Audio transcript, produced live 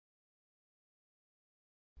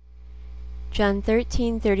John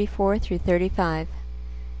 13:34 through 35.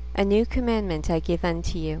 A new commandment I give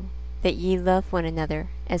unto you, that ye love one another,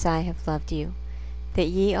 as I have loved you, that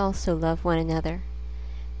ye also love one another.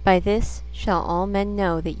 By this shall all men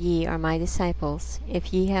know that ye are my disciples,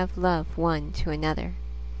 if ye have love one to another.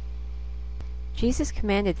 Jesus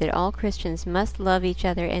commanded that all Christians must love each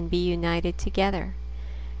other and be united together.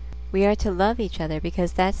 We are to love each other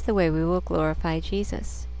because that's the way we will glorify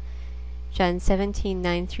Jesus. John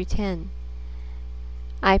 17:9 through 10.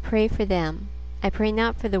 I pray for them. I pray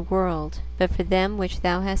not for the world, but for them which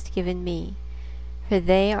thou hast given me. For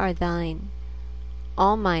they are thine.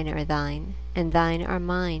 All mine are thine, and thine are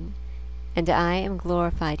mine, and I am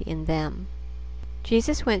glorified in them.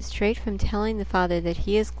 Jesus went straight from telling the Father that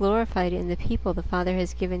he is glorified in the people the Father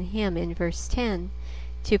has given him in verse 10,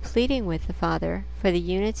 to pleading with the Father for the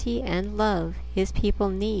unity and love his people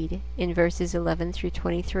need in verses 11 through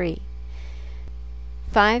 23.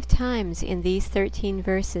 5 times in these 13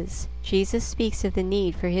 verses, Jesus speaks of the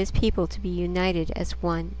need for his people to be united as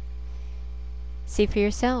one. See for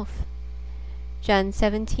yourself. John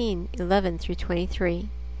 17:11 through 23.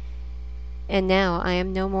 And now I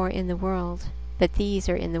am no more in the world, but these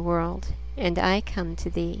are in the world, and I come to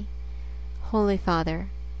thee. Holy Father,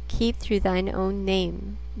 keep through thine own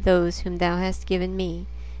name those whom thou hast given me,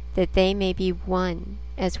 that they may be one,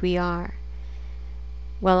 as we are.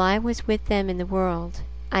 While I was with them in the world,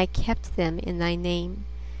 I kept them in thy name.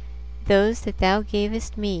 Those that thou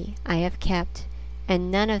gavest me I have kept,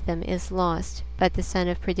 and none of them is lost but the son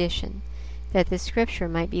of perdition, that the scripture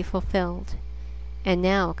might be fulfilled. And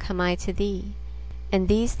now come I to thee, and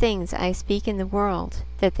these things I speak in the world,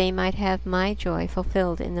 that they might have my joy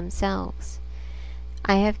fulfilled in themselves.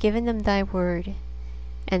 I have given them thy word,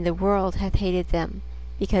 and the world hath hated them,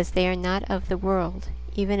 because they are not of the world,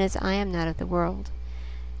 even as I am not of the world.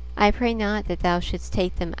 I pray not that thou shouldst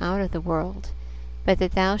take them out of the world, but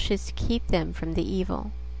that thou shouldst keep them from the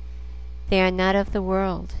evil. They are not of the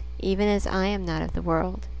world, even as I am not of the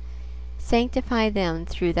world. Sanctify them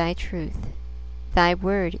through thy truth. Thy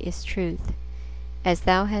word is truth. As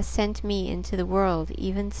thou hast sent me into the world,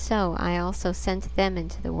 even so I also sent them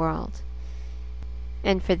into the world.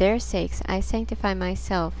 And for their sakes I sanctify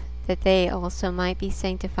myself, that they also might be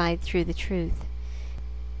sanctified through the truth.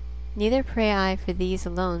 Neither pray I for these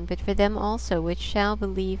alone, but for them also which shall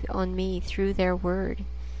believe on me through their word,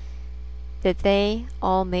 that they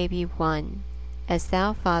all may be one, as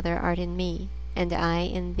thou, Father, art in me, and I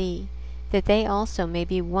in thee, that they also may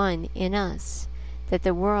be one in us, that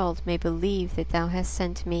the world may believe that thou hast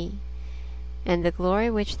sent me. And the glory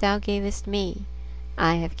which thou gavest me,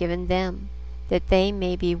 I have given them, that they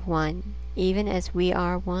may be one, even as we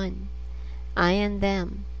are one, I in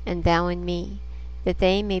them, and thou in me, that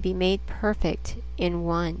they may be made perfect in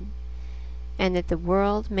one, and that the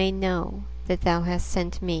world may know that thou hast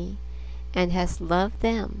sent me, and hast loved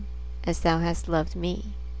them as thou hast loved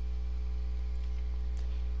me.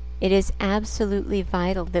 It is absolutely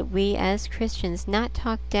vital that we as Christians not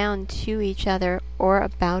talk down to each other or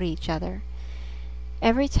about each other.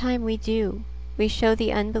 Every time we do, we show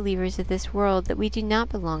the unbelievers of this world that we do not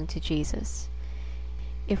belong to Jesus.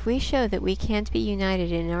 If we show that we can't be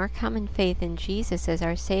united in our common faith in Jesus as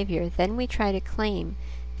our Savior, then we try to claim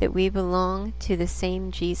that we belong to the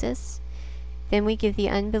same Jesus. Then we give the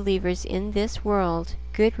unbelievers in this world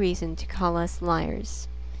good reason to call us liars.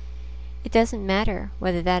 It doesn't matter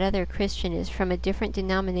whether that other Christian is from a different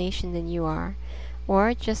denomination than you are,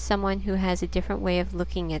 or just someone who has a different way of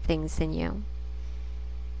looking at things than you.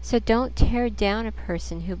 So don't tear down a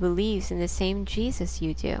person who believes in the same Jesus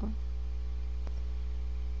you do.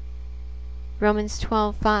 Romans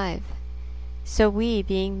 12:5. So we,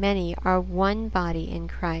 being many, are one body in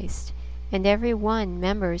Christ, and every one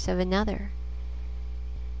members of another.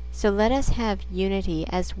 So let us have unity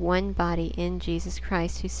as one body in Jesus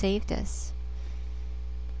Christ who saved us.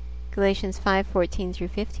 Galatians 5:14 through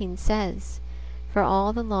 15 says, For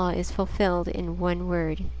all the law is fulfilled in one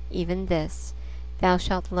word, even this, Thou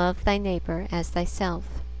shalt love thy neighbor as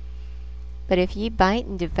thyself. But if ye bite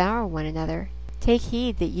and devour one another, take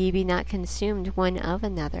heed that ye be not consumed one of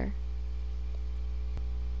another.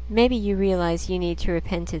 Maybe you realize you need to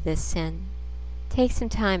repent of this sin. Take some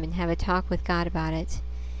time and have a talk with God about it.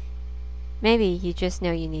 Maybe you just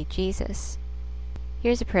know you need Jesus.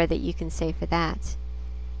 Here's a prayer that you can say for that.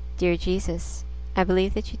 Dear Jesus, I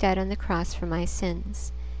believe that you died on the cross for my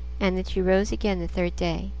sins, and that you rose again the 3rd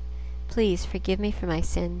day. Please forgive me for my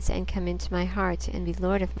sins and come into my heart and be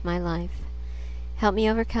Lord of my life. Help me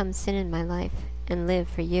overcome sin in my life and live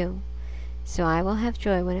for you, so I will have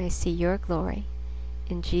joy when I see your glory.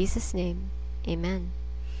 In Jesus' name, amen.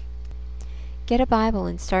 Get a Bible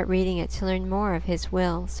and start reading it to learn more of His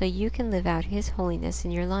will so you can live out His holiness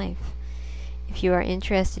in your life. If you are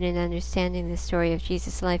interested in understanding the story of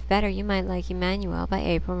Jesus' life better, you might like Emmanuel by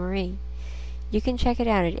April Marie. You can check it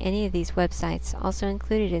out at any of these websites, also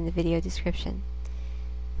included in the video description.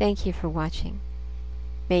 Thank you for watching.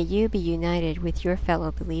 May you be united with your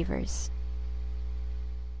fellow believers.